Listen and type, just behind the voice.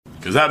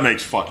Because that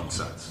makes fucking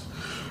sense.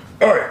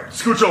 Alright,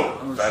 scooch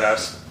over, fat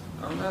ass.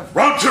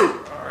 Round 2.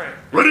 Alright.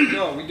 Ready?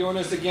 Go, we doing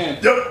this again.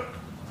 Yep.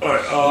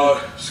 Alright,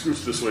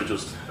 scooch this way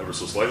just ever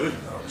so slightly.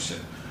 Oh, shit.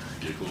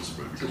 Get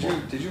closer,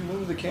 baby. Did you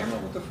move the camera?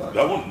 What the fuck?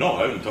 That one? No,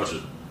 I didn't touch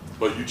it.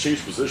 But you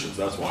changed positions,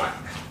 that's why.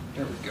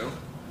 There we go.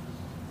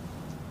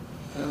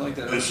 I didn't like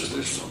that. It's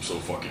just, I'm so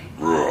fucking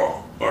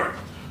raw. Alright.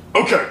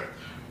 Okay.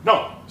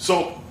 No,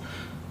 so,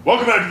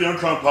 welcome back to the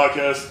Uncrowned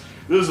Podcast.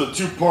 This is a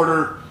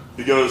two-parter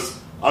because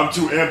I'm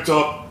too amped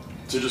up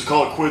to just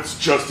call it quits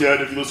just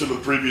yet. If you listen to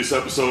the previous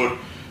episode,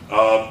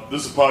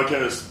 this is a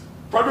podcast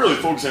primarily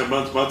focusing on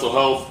mental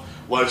health,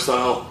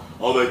 lifestyle,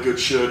 all that good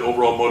shit,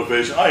 overall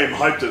motivation. I am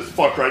hyped as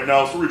fuck right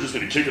now, so we're just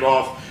going to kick it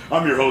off.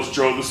 I'm your host,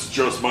 Joe. This is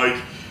Just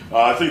Mike.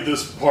 I think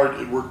this part,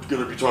 we're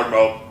going to be talking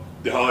about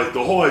the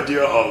whole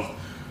idea of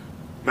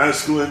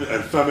masculine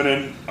and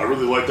feminine. I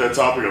really like that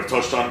topic. I've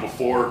touched on it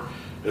before.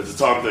 It's a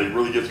topic that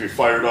really gets me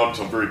fired up,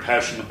 so I'm very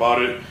passionate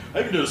about it. I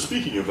even did a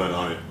speaking event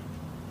on it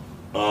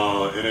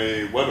in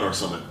a webinar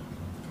summit.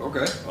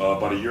 Okay.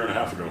 About a year and a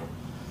half ago.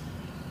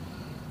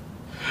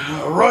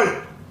 All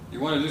right.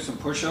 You want to do some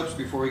push-ups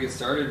before we get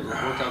started? Work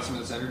out some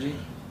of this energy?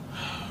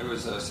 It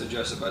was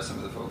suggested by some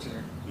of the folks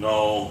here.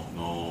 No,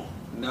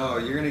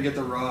 you're going to get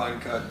the raw,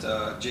 uncut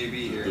JB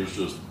here. There's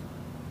just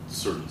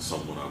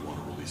someone I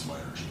want to release my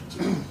energy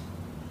into.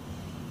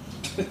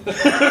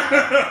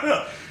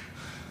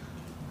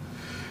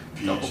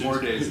 Couple more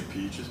days.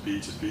 Peaches.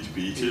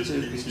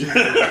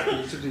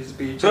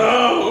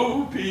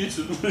 Oh,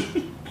 peaches.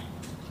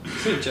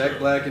 Jack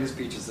Black and his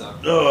peaches up.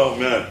 Oh,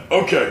 man.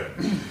 Okay.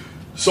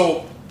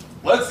 So,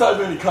 let's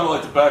dive into kind of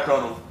like the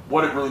background of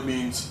what it really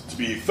means to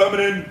be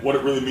feminine, what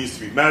it really means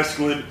to be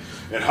masculine,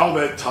 and how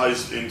that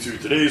ties into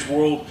today's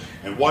world,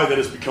 and why that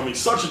is becoming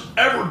such an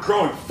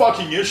ever-growing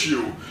fucking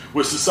issue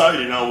with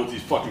society now with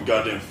these fucking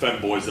goddamn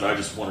femboys that I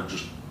just want to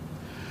just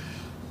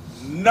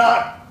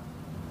not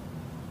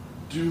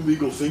do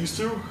legal things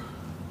to.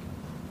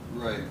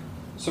 Right.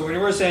 So when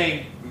we're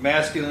saying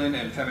masculine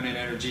and feminine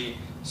energy,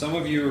 some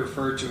of you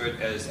refer to it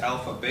as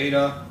alpha,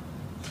 beta.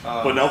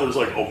 But now there's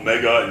like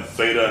omega and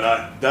theta,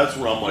 and that's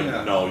where I'm like,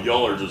 no,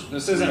 y'all are just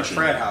This isn't reaching. a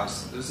frat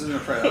house.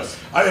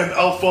 I am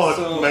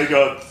alpha,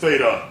 omega,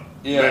 theta,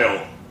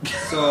 male.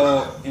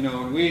 So,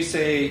 when we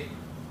say,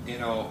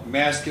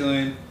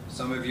 masculine,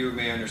 some of you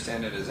may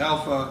understand it as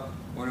alpha.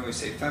 When we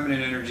say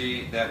feminine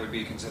energy, that would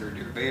be considered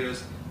your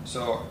betas.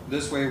 So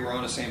this way we're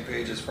on the same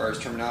page as far as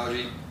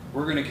terminology.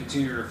 We're going to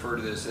continue to refer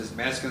to this as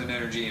masculine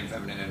energy and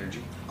feminine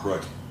energy.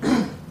 Correct.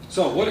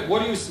 So what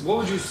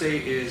would you say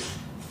is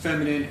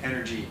feminine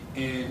energy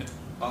in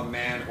a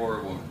man or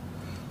a woman?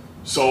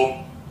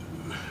 So,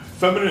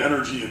 feminine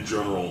energy in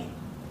general,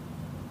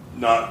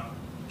 not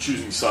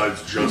choosing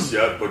sides just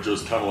yet, but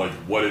just kind of like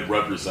what it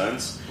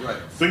represents. Right.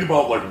 Think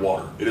about like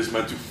water. It is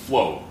meant to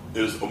flow.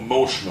 It is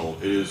emotional.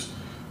 It is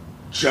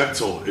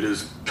gentle. It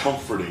is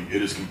comforting.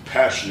 It is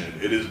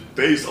compassionate. It is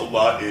based a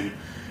lot in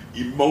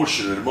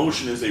emotion. And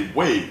emotion is a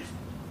wave.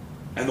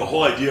 And the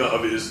whole idea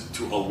of it is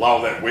to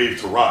allow that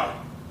wave to ride.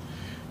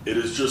 It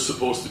is just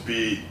supposed to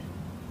be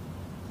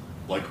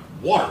like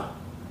water.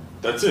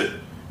 That's it.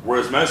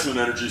 Whereas masculine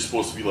energy is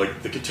supposed to be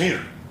like the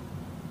container.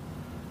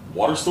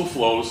 Water still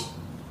flows,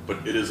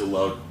 but it is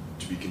allowed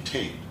to be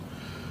contained.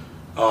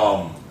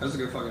 That's a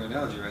good fucking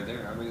analogy right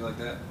there. How do you like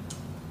that?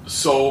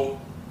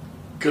 So,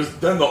 because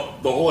then the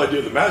whole idea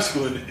of the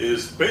masculine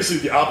is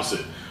basically the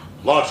opposite.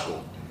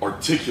 Logical,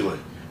 articulate,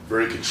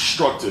 very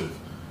constructive,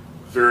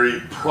 very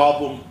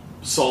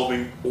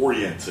problem-solving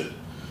oriented.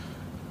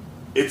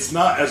 It's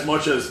not as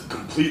much as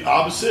complete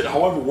opposite.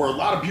 However, where a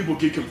lot of people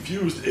get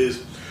confused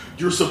is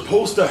you're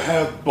supposed to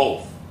have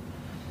both.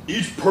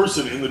 Each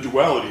person in the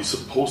duality is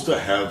supposed to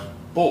have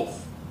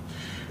both.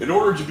 In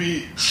order to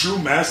be true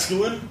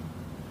masculine,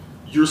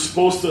 you're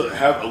supposed to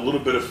have a little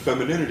bit of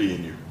femininity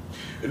in you.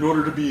 In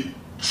order to be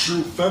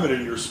true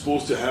feminine, you're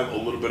supposed to have a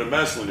little bit of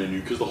masculine in you,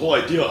 because the whole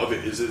idea of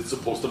it is it's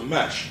supposed to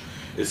mesh.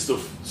 It's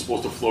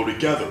supposed to flow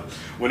together.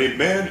 When a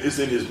man is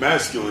in his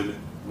masculine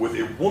with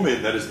a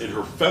woman that is in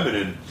her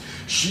feminine,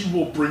 she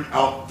will bring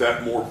out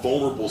that more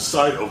vulnerable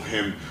side of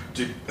him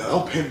to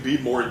help him be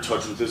more in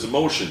touch with his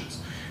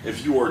emotions.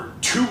 If you are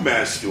too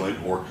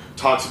masculine, or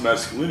toxic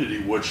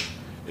masculinity, which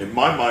in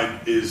my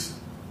mind is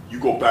you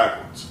go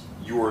backwards.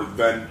 You are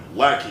then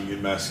lacking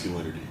in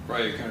masculinity.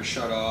 Right, you're kind of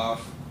shut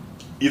off.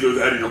 Either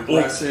that or you're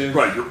aggressive.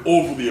 You're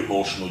overly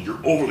emotional,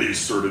 you're overly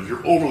assertive,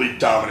 you're overly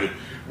dominant,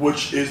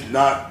 which is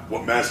not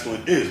what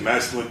masculine is.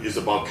 Masculine is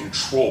about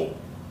control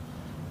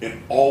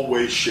in all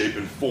ways, shape,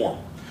 and form.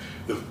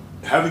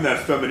 Having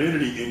that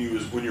femininity in you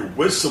is when you're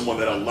with someone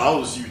that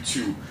allows you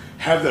to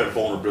have that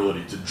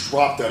vulnerability, to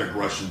drop that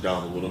aggression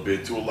down a little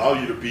bit, to allow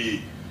you to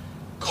be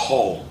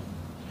calm.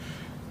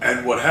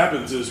 And what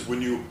happens is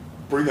when you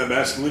bring that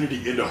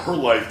masculinity into her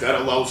life,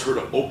 that allows her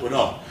to open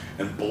up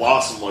and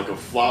blossom like a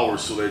flower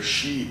so that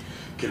she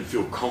can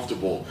feel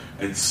comfortable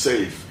and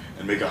safe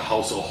and make a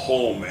house a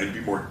home and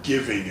be more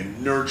giving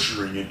and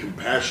nurturing and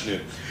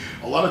compassionate.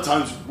 A lot of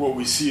times what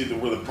we see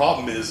where the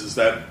problem is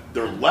that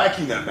they're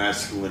lacking that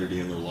masculinity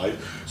in their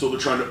life, so they're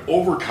trying to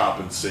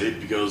overcompensate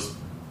because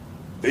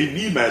they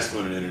need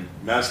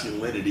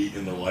masculinity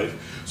in their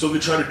life, so they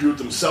try to do it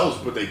themselves,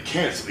 but they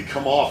can't, so they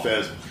come off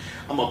as,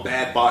 I'm a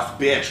bad boss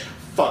bitch,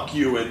 fuck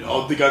you, and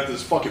they got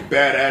this fucking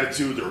bad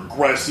attitude, they're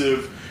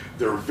aggressive,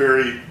 they're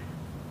very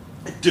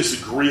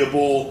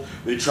disagreeable,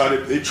 they try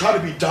to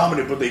be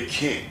dominant, but they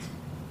can't,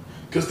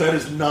 because that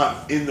is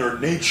not in their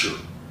nature.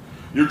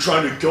 You're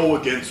trying to go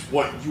against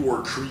what you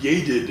are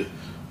created,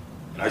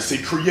 and I say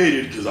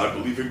created because I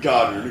believe in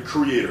God and in a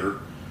creator,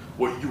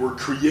 what you were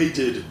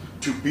created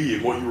to be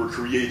and what you were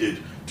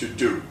created to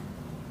do.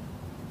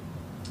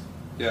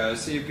 Yeah, I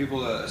see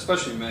people,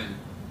 especially men,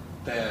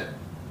 that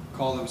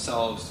call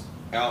themselves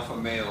alpha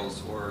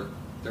males or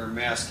they're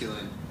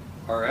masculine,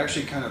 are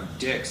actually kind of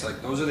dicks.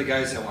 Like, those are the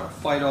guys that want to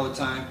fight all the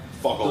time.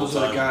 Fuck all those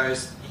the time. Those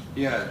are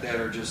the guys, that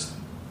are just,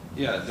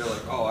 they're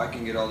like, oh, I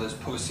can get all this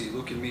pussy.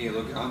 Look at me.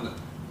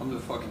 I'm the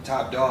fucking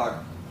top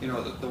dog. You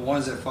know, the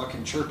ones that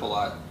fucking chirp a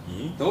lot.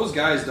 Mm-hmm. Those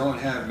guys don't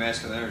have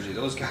masculine energy.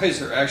 Those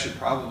guys are actually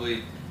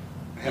probably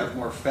have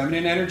more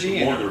feminine energy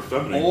and are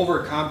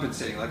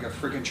overcompensating like a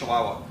freaking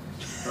chihuahua,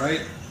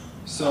 right?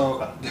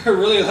 So they're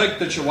really like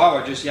the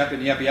chihuahua, just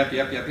yapping, yap, yap,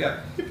 yap, yap, yap.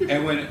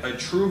 And when a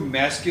true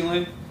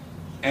masculine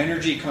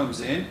energy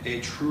comes in,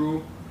 a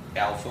true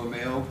alpha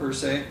male per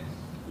se,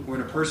 when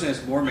a person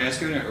is more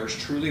masculine or is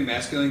truly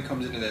masculine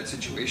comes into that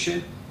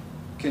situation,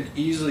 can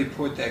easily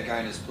put that guy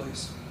in his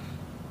place.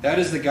 That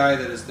is the guy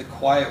that is the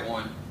quiet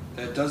one,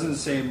 that doesn't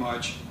say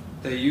much,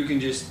 that you can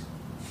just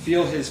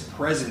feel his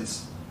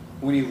presence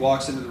when he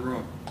walks into the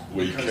room. The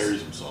way he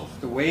carries himself.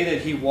 The way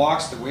that he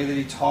walks, the way that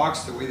he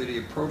talks, the way that he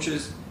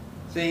approaches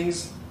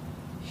things,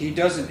 he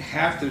doesn't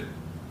have to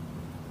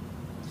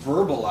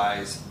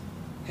verbalize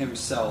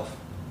himself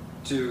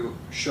to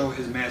show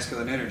his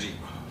masculine energy.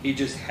 He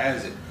just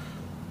has it.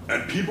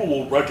 And people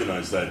will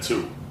recognize that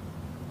too.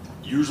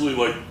 Usually,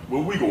 like,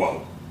 when we go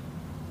out,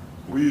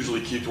 we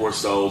usually keep to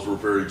ourselves.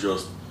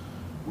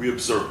 We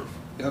observe.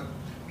 Yep.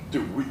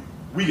 Dude,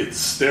 we get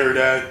stared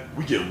at.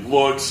 We get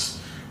looks.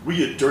 We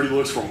get dirty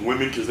looks from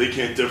women because they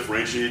can't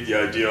differentiate the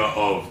idea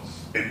of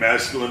a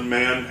masculine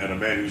man and a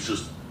man who's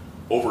just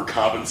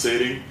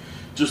overcompensating.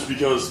 Just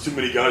because too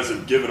many guys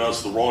have given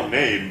us the wrong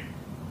name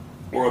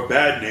or a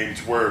bad name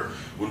to where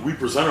when we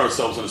present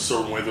ourselves in a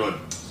certain way, they're like,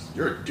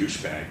 you're a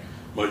douchebag.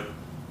 Like,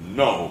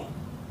 no.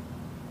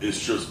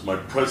 It's just my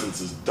presence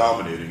is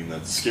dominating and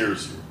that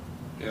scares you.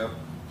 Yep.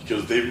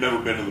 Because they've never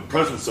been in the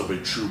presence of a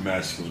true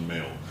masculine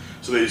male.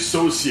 So they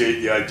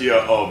associate the idea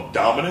of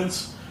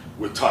dominance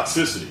with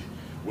toxicity,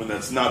 when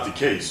that's not the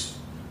case.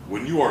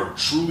 When you are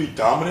truly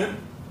dominant,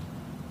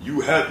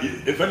 you have,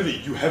 if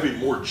anything, you have a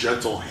more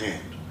gentle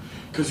hand.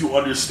 Because you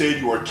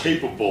understand you are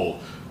capable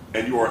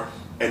and you are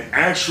an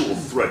actual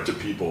threat to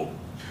people.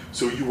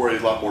 So you are a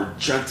lot more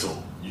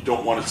gentle. You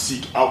don't want to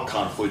seek out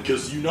conflict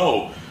because you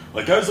know,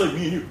 like guys like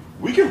me and you,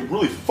 we can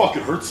really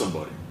fucking hurt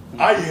somebody.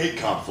 I hate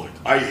conflict.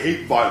 I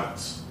hate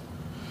violence.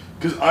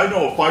 Because I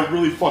know if I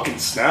really fucking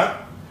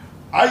snap,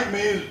 I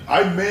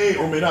may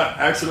or may not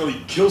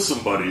accidentally kill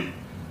somebody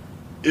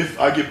if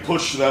I get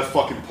pushed to that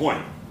fucking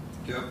point.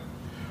 Yep.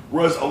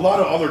 Whereas a lot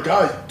of other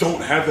guys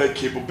don't have that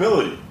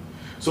capability.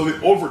 So they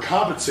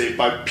overcompensate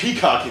by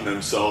peacocking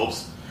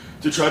themselves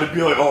to try to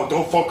be like, oh,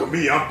 don't fuck with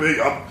me, I'm big,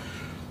 I'm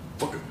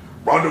fucking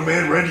Rondo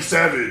Man Randy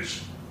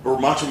Savage. Or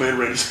Macho Man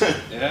Randy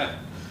Savage. Yeah.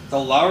 The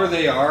louder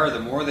they are, the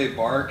more they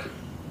bark,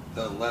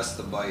 the less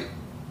the bite.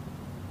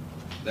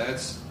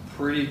 That's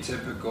pretty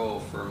typical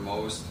for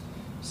most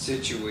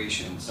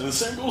situations. And the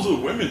same goes with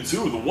women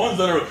too. The ones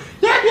that are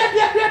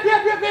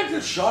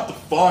yap, shut the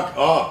fuck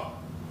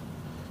up.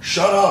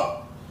 Shut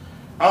up.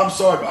 I'm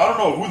sorry, but I don't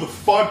know who the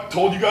fuck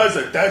told you guys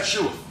that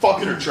shit was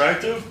fucking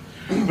attractive,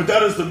 but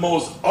that is the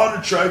most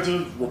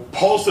unattractive,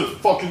 repulsive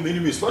fucking thing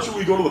to me, especially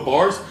when you go to the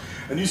bars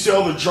and you see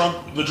all the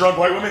drunk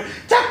white women.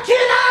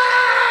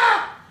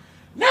 Tequila!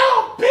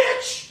 No,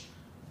 bitch!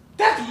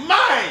 That's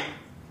mine!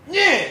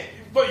 Yeah!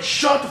 But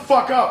shut the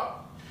fuck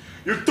up.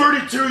 You're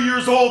 32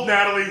 years old,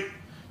 Natalie.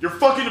 You're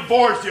fucking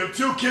divorced. You have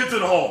 2 kids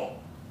at home.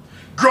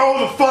 Grow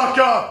the fuck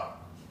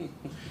up.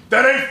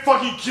 That ain't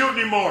fucking cute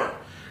anymore.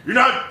 You're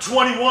not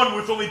 21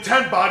 with only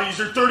 10 bodies.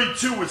 You're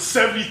 32 with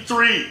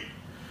 73.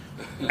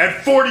 And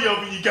 40 of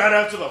them you got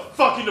after the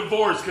fucking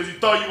divorce because you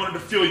thought you wanted to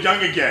feel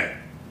young again.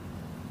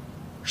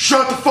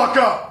 Shut the fuck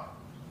up.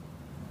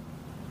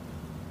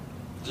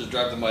 Just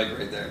drop the mic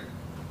right there.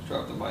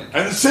 Drop the mic.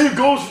 And the same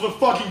goes for the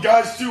fucking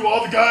guys too.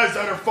 All the guys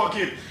that are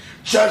fucking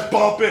chest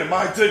bumping.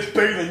 My dick's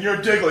bigger than your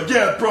dick. Like,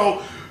 yeah,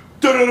 bro.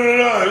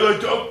 Da-da-da-da.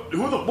 Like,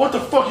 oh, what the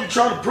fuck are you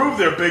trying to prove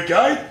there, big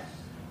guy?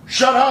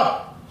 Shut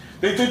up.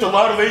 They think the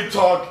louder they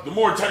talk, the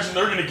more attention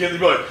they're going to get. They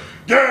be like,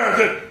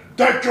 yeah,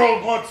 that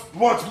girl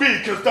wants me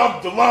because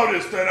I'm the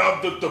loudest and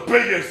I'm the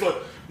biggest. Like,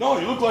 no,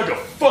 you look like a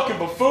fucking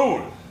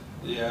buffoon.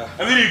 Yeah.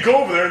 And then you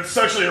go over there and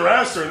sexually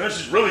harass her, and then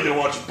she's really going to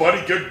want you,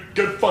 buddy.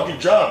 Good fucking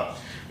job.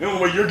 The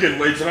only way you're getting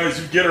laid tonight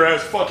is you get her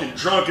ass fucking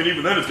drunk, and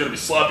even then it's gonna be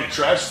sloppy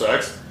trash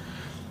sex.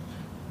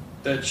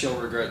 That she'll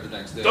regret the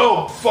next day.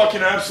 Oh,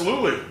 fucking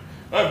absolutely.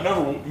 I've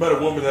never met a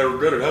woman that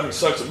regretted having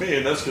sex with me,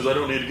 and that's because I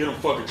don't need to get them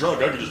fucking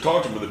drunk. I can just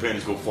talk to them when the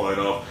panties go flying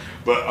off.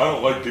 But I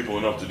don't like people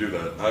enough to do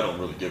that. I don't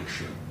really give a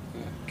shit.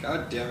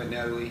 God damn it,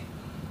 Natalie.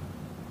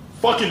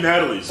 Fucking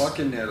Natalie's.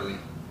 Fucking Natalie.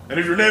 And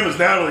if your name is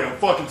Natalie, I'm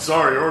fucking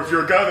sorry. Or if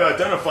you're a guy that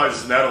identifies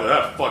as Natalie,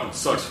 that fucking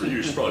sucks for you.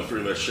 You should probably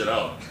figure that shit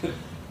out.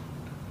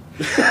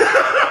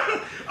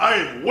 I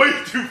am way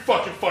too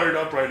fucking fired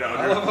up right now, dude.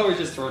 I love how we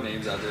just throw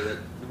names out there that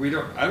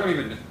I don't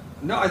even...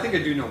 No, I think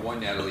I do know one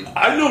Natalie.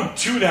 I know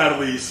two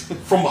Natalies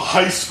from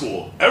high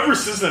school. Ever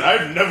since then,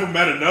 I've never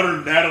met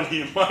another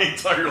Natalie in my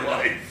entire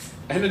life.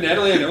 And the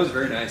Natalie I know is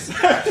very nice.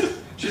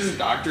 She's a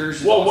doctor.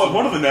 She's well, awesome.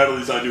 one of the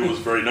Natalies I knew was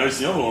very nice.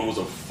 The other one was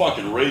a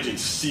fucking raging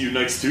see you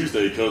next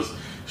Tuesday because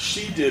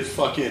she did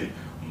fucking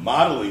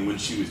modeling when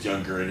she was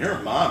younger, and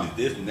her mom did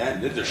this and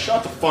that. And just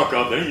shut the fuck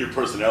up. That ain't your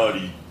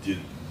personality, you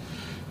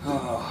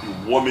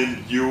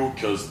woman, you,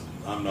 because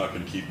I'm not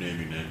going to keep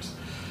naming names.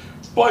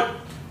 But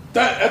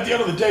that at the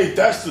end of the day,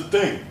 that's the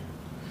thing.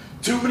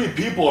 Too many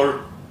people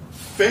are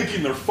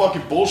faking their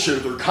fucking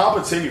bullshit. They're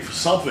compensating for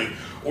something,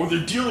 or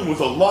they're dealing with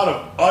a lot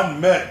of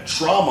unmet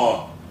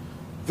trauma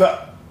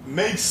that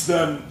makes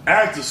them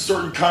act a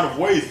certain kind of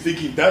way,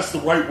 thinking that's the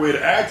right way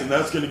to act, and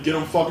that's going to get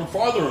them fucking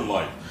farther in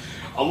life.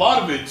 A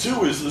lot of it,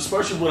 too, is,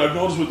 especially what I've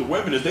noticed with the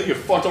women, is they get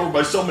fucked over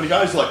by so many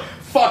guys like,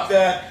 fuck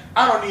that,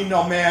 I don't need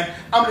no man,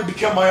 I'm going to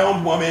become my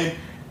own woman,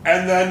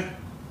 and then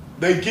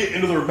they get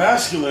into their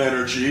masculine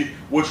energy,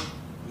 which,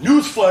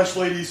 newsflash,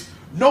 ladies,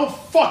 no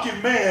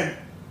fucking man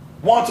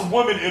wants a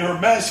woman in her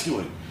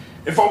masculine.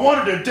 If I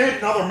wanted to date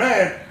another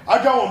man,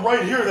 I got one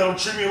right here that'll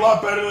treat me a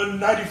lot better than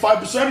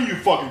 95% of you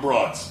fucking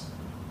broads.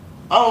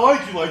 I don't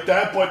like you like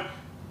that, but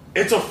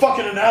it's a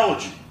fucking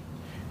analogy.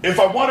 If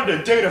I wanted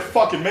to date a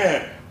fucking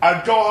man,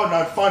 I'd go out and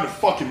I'd find a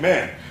fucking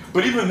man.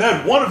 But even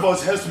then, one of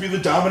us has to be the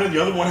dominant,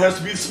 the other one has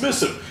to be the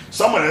submissive.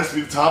 Someone has to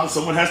be the top and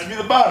someone has to be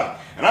the bottom.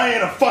 And I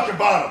ain't a fucking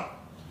bottom.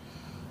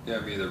 Yeah,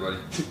 me either, buddy.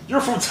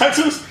 You're from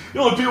Texas? The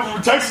only people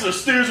from Texas are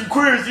steers and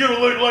queers. You don't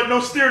look like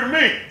no steer to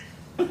me.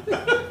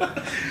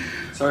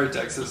 Sorry,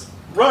 Texas.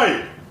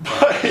 Right.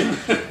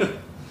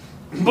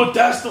 But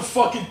that's the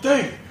fucking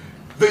thing.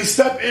 They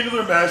step into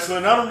their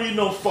masculine. I don't need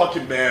no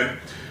fucking man.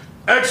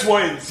 X,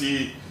 Y, and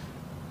Z.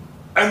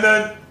 And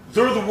then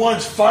they're the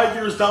ones 5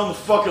 years down the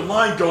fucking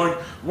line going,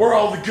 where are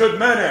all the good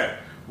men at?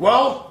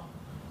 Well,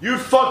 you'd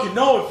fucking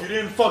know if you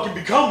didn't fucking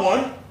become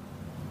one.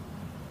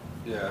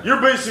 Yeah.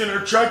 You're basically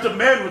an attractive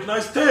man with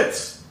nice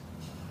tits.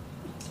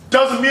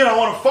 Doesn't mean I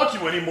want to fuck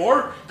you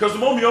anymore, because the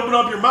moment you open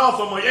up your mouth,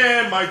 I'm like,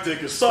 my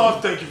dick is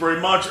soft, thank you very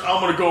much,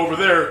 I'm going to go over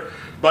there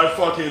by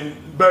fucking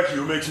Becky,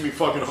 who makes me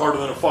fucking harder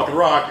than a fucking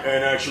rock,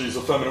 and actually is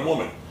a feminine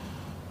woman.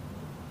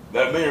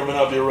 That may or may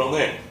not be a real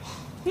name.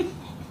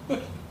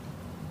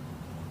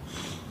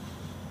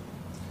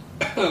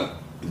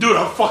 Dude,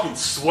 I'm fucking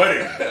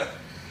sweating.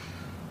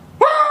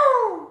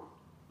 Woo!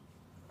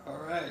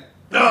 Alright.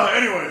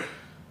 Anyway.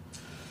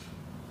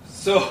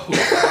 So...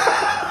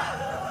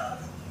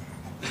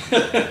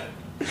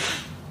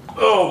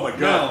 Oh my god.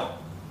 Now,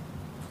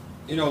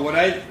 you know what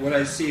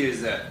I see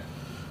is that,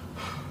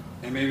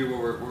 and maybe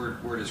what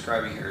we're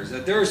describing here is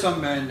that there are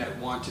some men that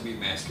want to be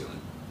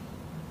masculine.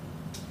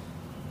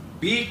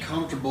 Be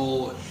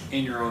comfortable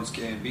in your own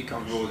skin. Be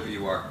comfortable with who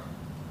you are.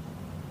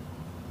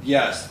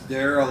 Yes,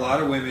 there are a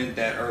lot of women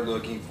that are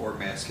looking for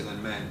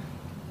masculine men.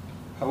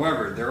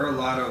 However, there are a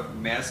lot of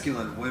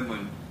masculine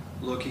women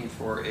looking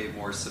for a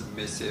more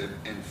submissive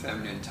and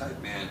feminine type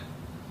man.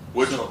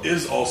 Which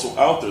is also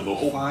out there.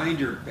 Find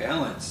your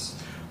balance.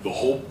 The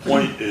whole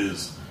point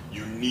is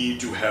you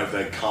need to have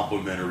that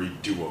complementary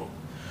duo.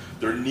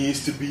 There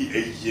needs to be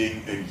a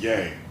yin and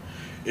yang.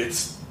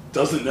 It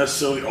doesn't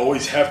necessarily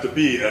always have to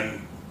be,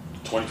 and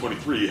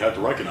 2023 you have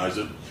to recognize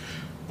it,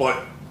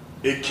 but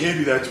it can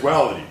be that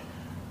duality.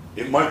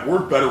 It might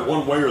work better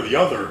one way or the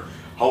other.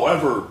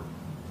 However,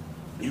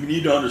 you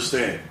need to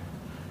understand,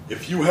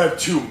 if you have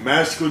two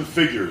masculine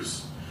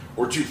figures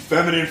or two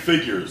feminine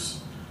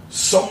figures,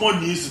 someone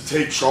needs to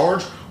take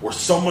charge or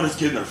someone is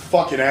getting their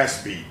fucking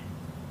ass beat.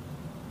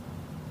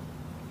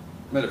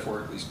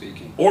 Metaphorically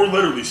speaking. Or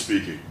literally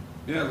speaking.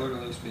 Yeah,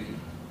 literally speaking.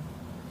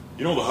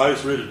 You know the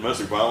highest rate of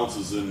domestic violence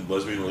is in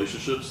lesbian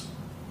relationships?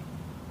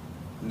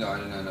 No, I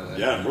did not know that.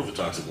 Yeah, and we're the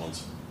toxic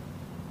ones.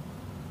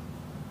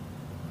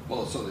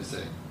 Well, so they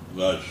say.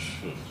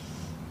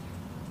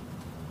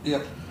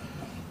 Yep.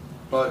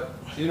 But,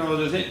 you know,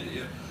 the thing...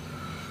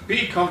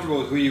 Be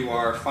comfortable with who you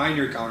are, find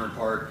your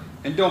counterpart,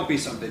 and don't be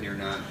something you're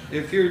not.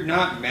 If you're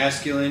not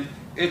masculine,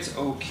 it's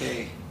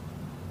okay.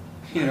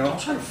 You know? Don't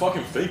try to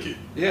fucking fake it.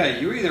 Yeah,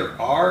 you either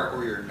are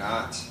or you're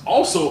not.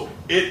 Also,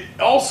 it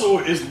also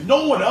is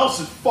no one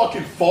else's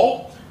fucking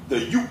fault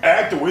that you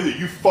act the way that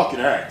you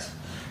fucking act.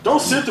 Don't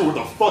sit there with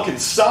a fucking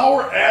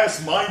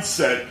sour-ass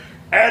mindset,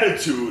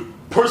 attitude,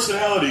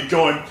 personality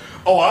going,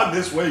 oh, I'm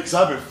this way because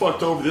I've been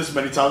fucked over this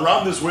many times, or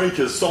I'm this way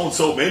because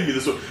so-and-so made me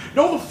this way.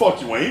 No, the fuck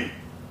you ain't.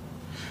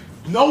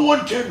 No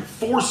one can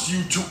force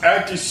you to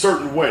act a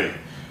certain way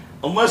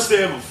unless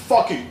they have a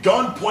fucking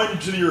gun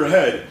pointed to your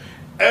head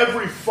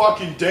every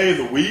fucking day of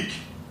the week.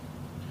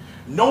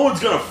 No one's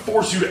gonna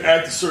force you to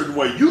act a certain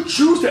way. You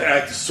choose to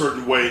act a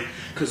certain way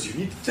because you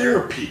need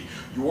therapy.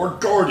 You are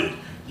guarded.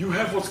 You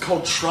have what's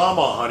called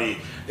trauma, honey.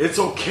 It's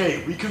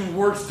okay. We can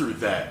work through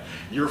that.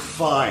 You're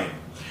fine.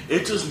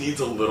 It just needs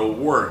a little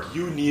work.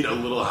 You need a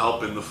little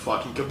help in the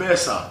fucking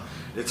cabeza.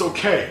 It's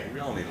okay. We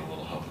all need a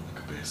little help in the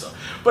cabeza.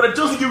 But it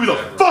doesn't give you the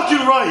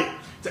fucking right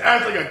to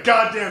act like a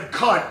goddamn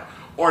cunt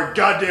or a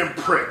goddamn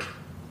prick.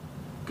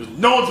 Because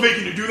no one's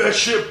making you do that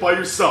shit by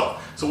yourself.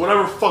 So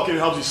whatever fucking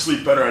helps you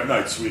sleep better at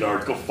night,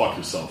 sweetheart, go fuck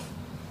yourself.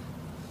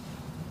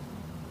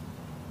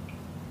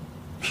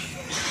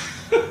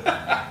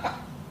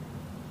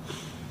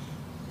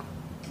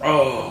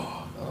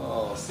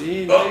 Oh,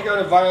 see? Now you got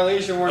a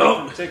violation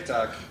warning from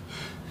TikTok.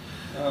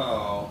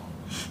 Oh.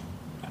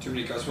 Too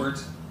many cuss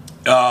words?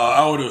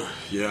 I would've,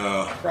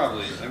 yeah.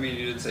 Probably. I mean,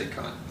 you didn't say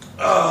cunt.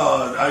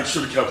 I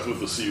should have kept with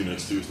the see you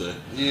next Tuesday.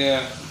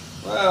 Yeah.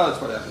 Well,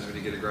 that's what happens when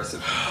you get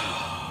aggressive.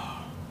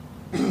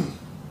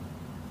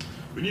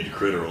 We need to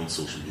create our own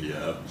social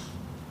media app.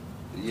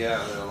 Yeah,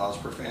 that allows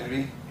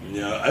profanity.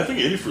 Yeah, I think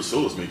Andy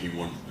Frisella's making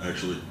one,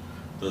 actually.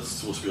 That's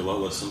supposed to be a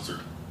lot less censored.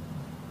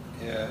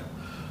 Yeah.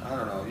 I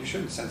don't know. You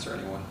shouldn't censor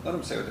anyone. Let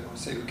them say what they want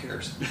to say. Who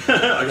cares?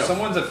 If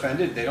someone's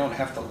offended, they don't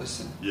have to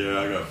listen. Yeah,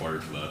 I got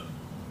fired for that.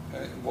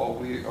 Well,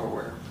 we are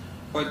aware.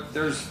 But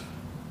that's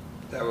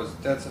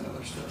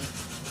another story.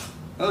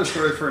 Another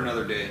story for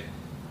another day.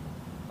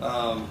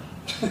 Alright,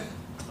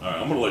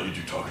 I'm gonna let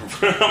you talk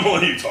for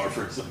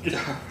a second.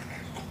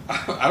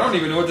 I don't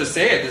even know what to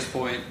say at this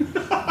point.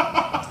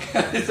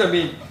 I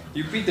mean,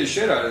 you beat the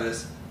shit out of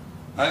this.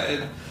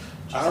 I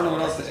don't know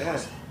what else to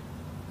add.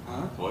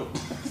 Huh? What?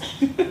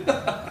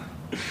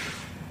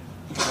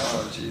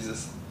 Oh,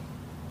 Jesus.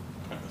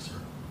 I miss her.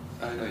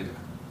 I know you do.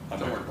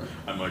 Don't worry about it.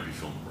 I might be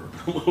feeling the bourbon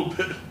a little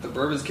bit. The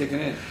bourbon's kicking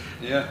in.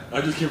 Yeah.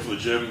 I just came from the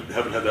gym.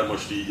 Haven't had that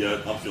much to eat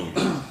yet. I'm feeling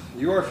good.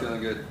 You are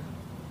feeling good.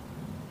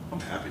 I'm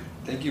happy.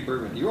 Thank you,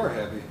 bourbon. You are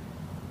happy.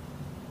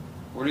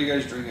 What are you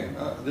guys drinking?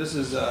 This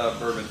is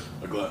bourbon.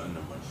 A glass.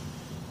 No, mind.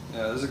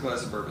 Yeah, this is a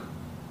glass of bourbon.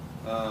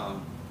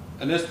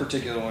 And this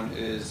particular one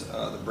is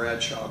the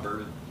Bradshaw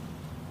bourbon.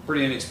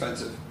 Pretty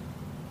inexpensive.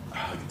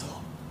 I can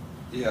tell.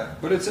 Yeah,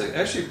 but it's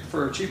actually,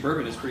 for a cheap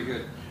bourbon, it's pretty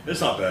good. It's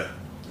not bad.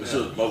 It's Yeah.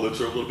 just, my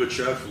lips are a little bit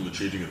chapped from the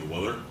changing of the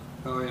weather.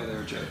 Oh, yeah, they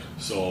were jacked.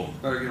 So,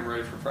 Better get them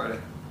ready for Friday.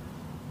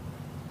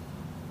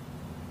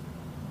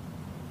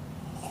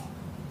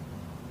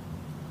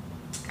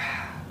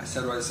 I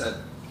said what I said.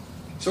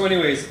 So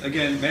anyways,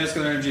 again,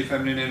 masculine energy,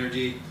 feminine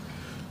energy.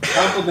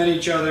 Compliment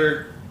each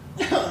other.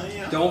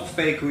 yeah. Don't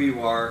fake who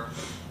you are.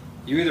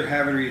 You either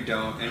have it or you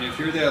don't. And if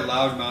you're that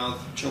loudmouth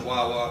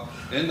chihuahua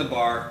in the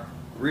bar,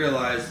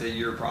 realize that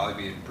you're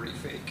probably being pretty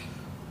fake.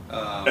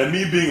 And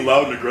me being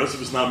loud and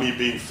aggressive is not me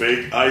being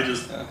fake. I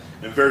just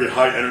am very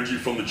high energy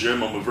from the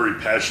gym. I'm a very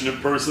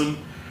passionate person.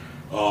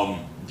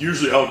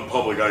 Usually out in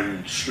public, I'm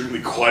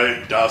extremely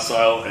quiet,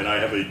 docile, and I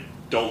have a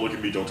don't look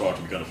at me, don't talk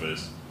to me kind of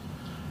face.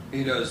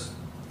 He does.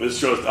 It's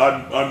just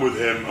I'm with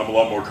him. I'm a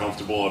lot more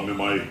comfortable. I'm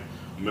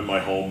in my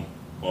home.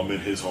 Well, I'm in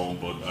his home,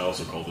 but I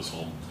also call this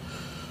home.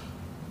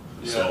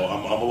 Yeah. So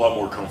I'm a lot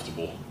more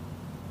comfortable.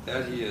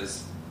 That he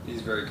is.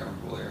 He's very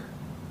comfortable here.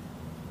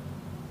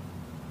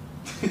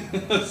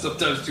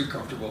 Sometimes too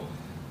comfortable.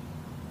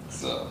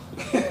 So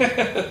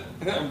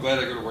I'm glad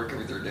I go to work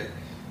every third day.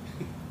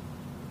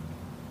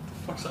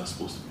 The fuck's that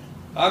supposed to mean?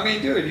 I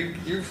mean, dude,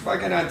 you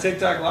fucking on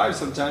TikTok live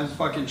sometimes,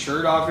 fucking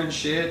shirt off and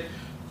shit,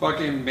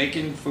 fucking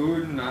making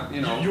food and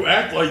you know. You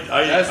act like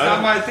That's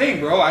not my thing,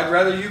 bro. I'd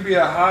rather you be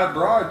a hot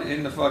broad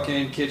in the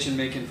fucking kitchen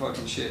making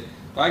fucking shit.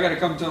 But I gotta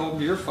come to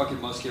open your fucking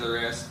muscular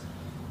ass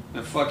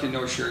and fucking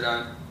no shirt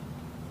on.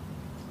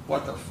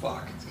 What the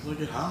fuck? It's because I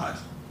get hot.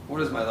 What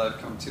does my life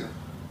come to?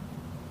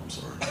 I'm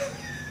sorry.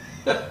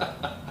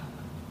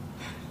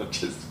 I'm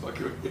just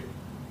fucking with you.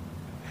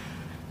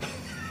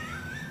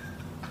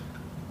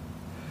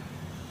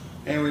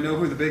 And we know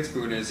who the big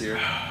spoon is here.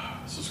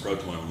 Subscribe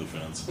to my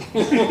OnlyFans.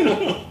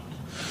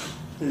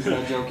 He's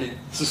not joking.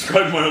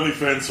 Subscribe to my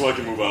OnlyFans so I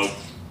can move out.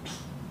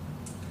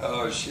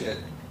 Oh shit.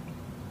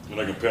 And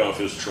I can pay off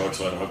his truck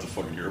so I don't have to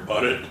fucking hear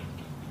about it.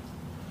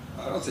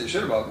 I don't say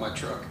shit about my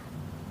truck.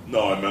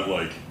 No, I meant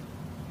like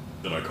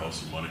that I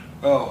cost you money.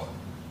 Oh.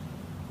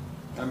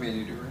 I mean,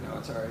 you do right now.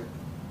 It's alright.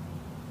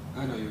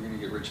 I know you're gonna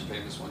get rich and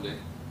famous one day.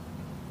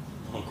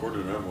 Well,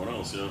 according to everyone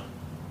else, yeah.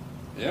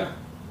 Yeah.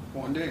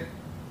 One day.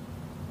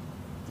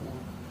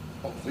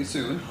 Hopefully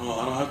soon. Well,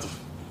 I don't have to.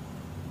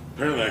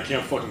 Apparently, I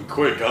can't fucking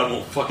quit. God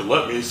won't fucking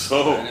let me,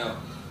 so. I know.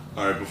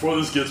 Alright, before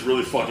this gets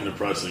really fucking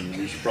depressing,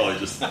 we should probably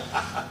just.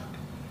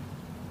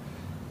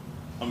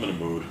 I'm in a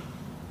mood.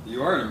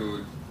 You are in a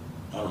mood.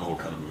 I don't know what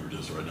kind of mood it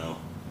is right now.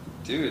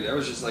 Dude, that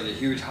was just like a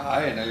huge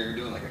high and now you're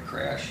doing like a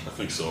crash. I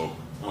think so.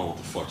 I don't know what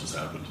the fuck just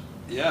happened.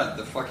 Yeah,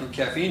 the fucking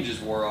caffeine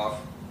just wore off.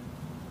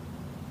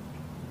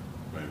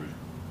 Maybe.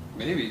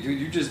 Maybe, dude,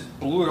 you just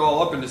blew it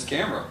all up in this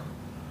camera.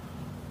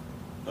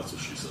 That's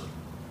what she said.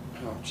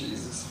 Oh,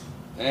 Jesus.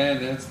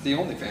 And that's the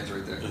OnlyFans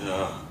right there.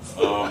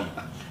 Yeah.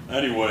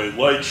 Anyway,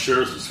 like,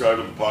 share, subscribe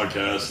to the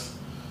podcast.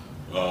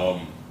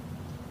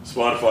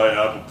 Spotify,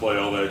 Apple Play,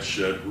 all that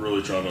shit.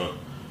 Really trying to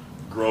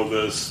grow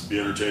this, be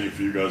entertaining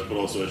for you guys, but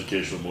also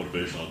educational,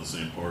 motivational at the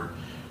same part.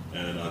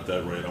 And at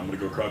that rate, I'm going to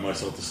go cry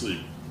myself to sleep.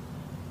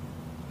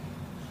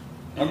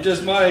 I'm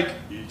just Mike.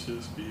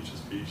 Beaches.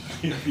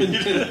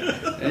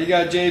 And you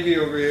got JB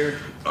over here.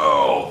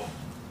 Oh.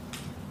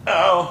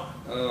 Ow.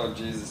 Oh,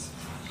 Jesus.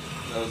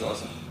 That was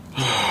awesome.